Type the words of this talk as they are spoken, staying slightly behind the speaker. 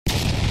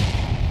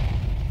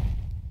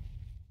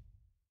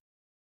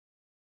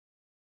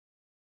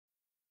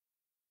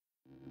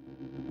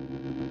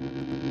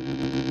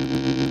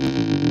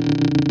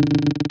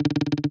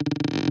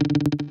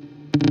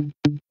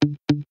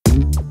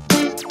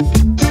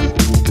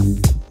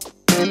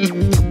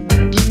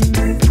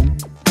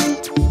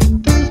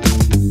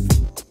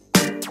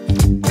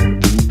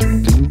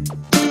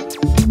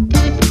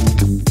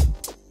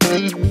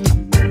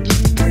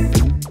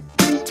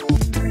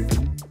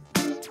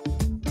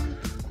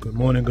Good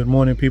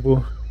morning,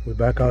 people. We're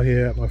back out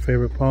here at my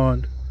favorite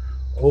pond.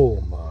 Oh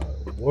my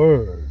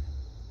word.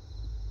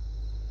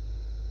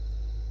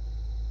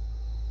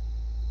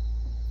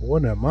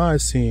 What am I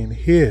seeing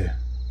here?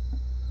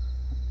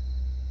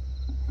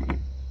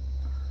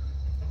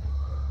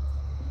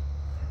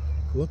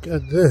 Look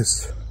at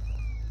this.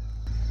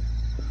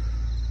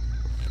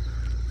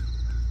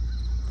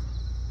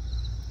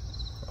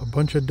 A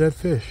bunch of dead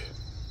fish.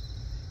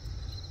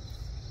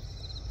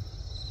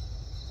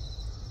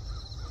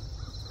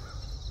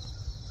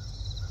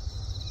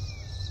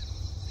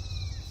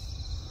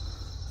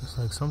 It's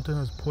like something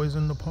has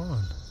poisoned the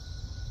pond.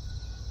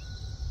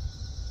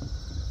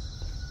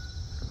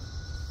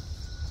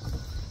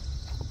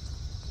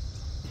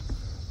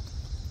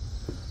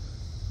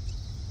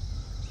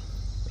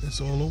 It's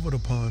all over the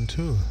pond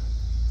too.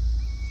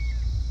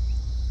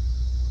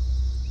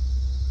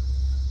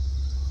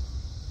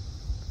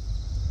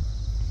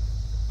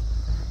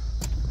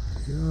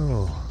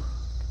 Yo,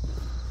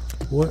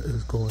 what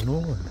is going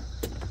on?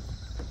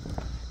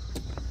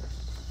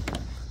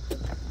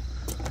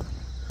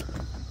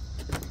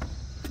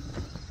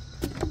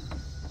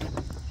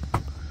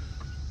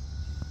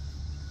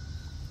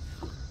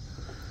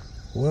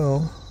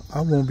 Well,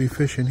 I won't be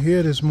fishing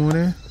here this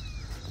morning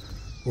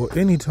or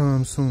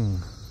anytime soon.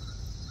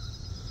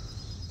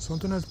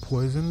 Something has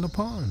poisoned the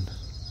pond.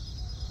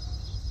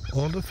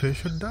 All the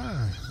fish are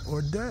dying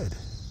or dead.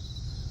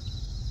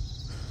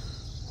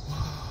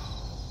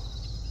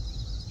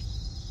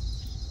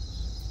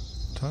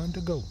 Time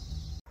to go.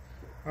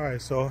 All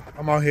right, so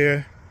I'm out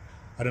here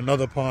at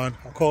another pond.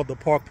 I called the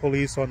park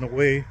police on the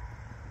way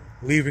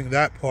leaving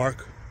that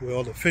park where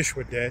all the fish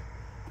were dead.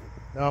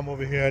 Now I'm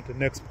over here at the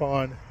next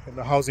pond in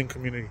the housing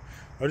community.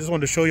 I just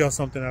wanted to show y'all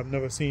something I've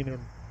never seen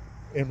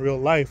in real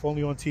life,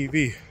 only on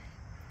TV. You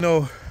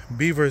know,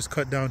 beavers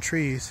cut down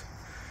trees,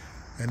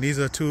 and these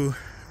are two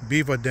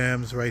beaver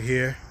dams right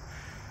here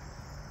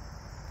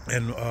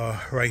and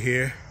right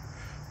here.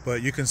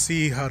 But you can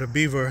see how the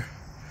beaver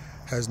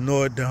has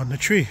gnawed down the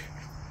tree.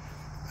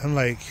 I'm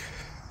like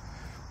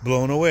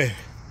blown away.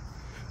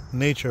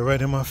 Nature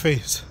right in my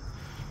face.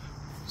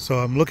 So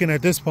I'm looking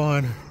at this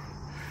pond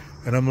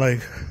and I'm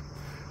like,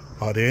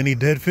 are there any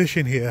dead fish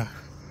in here?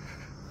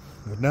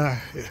 But nah,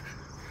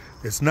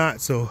 it's not,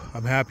 so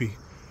I'm happy.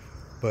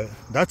 But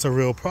that's a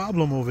real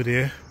problem over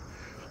there.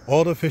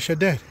 All the fish are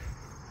dead.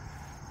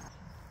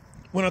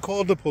 When I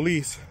called the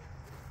police,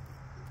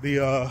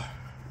 the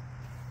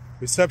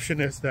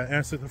receptionist that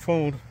answered the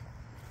phone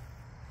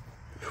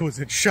was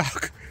in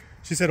shock.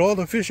 She said, all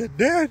the fish are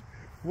dead?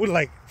 We're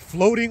like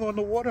floating on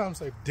the water? I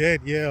was like,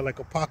 dead, yeah, like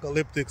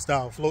apocalyptic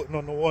style, floating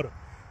on the water.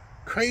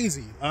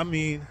 Crazy. I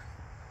mean,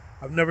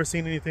 I've never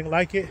seen anything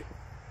like it.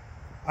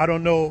 I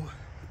don't know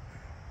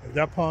if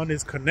that pond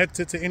is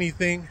connected to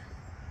anything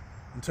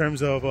in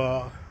terms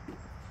of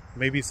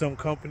maybe some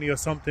company or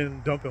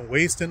something dumping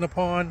waste in the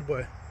pond,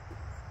 but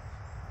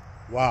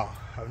wow,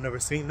 I've never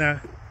seen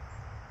that.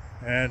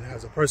 And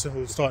as a person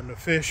who's starting to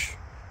fish,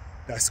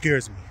 that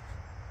scares me.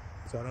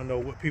 So I don't know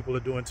what people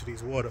are doing to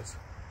these waters.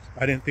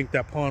 I didn't think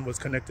that pond was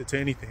connected to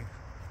anything.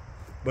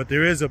 But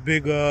there is a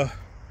big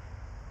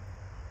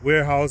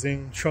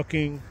warehousing,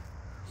 trucking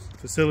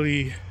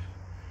facility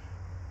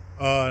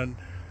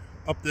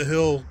up the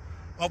hill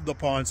of the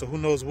pond, so who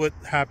knows what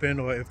happened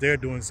or if they're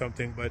doing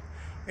something. But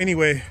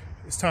anyway,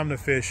 it's time to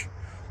fish,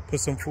 put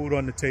some food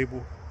on the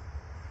table,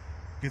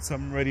 get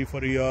something ready for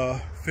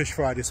the fish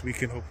fry this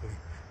weekend, hopefully,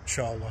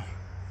 inshallah.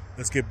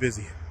 Let's get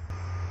busy.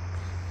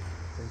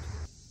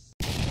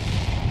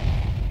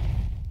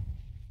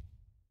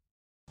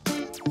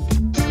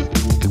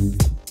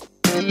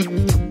 Thank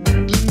you.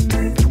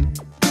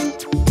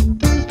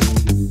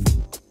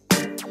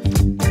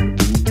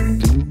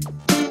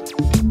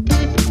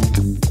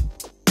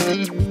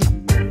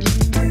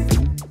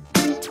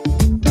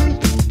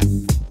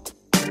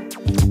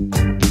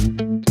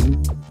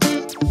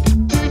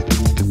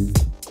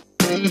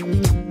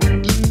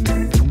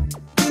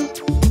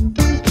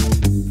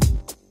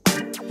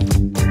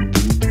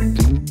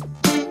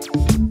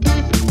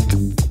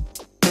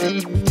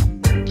 Mm-hmm.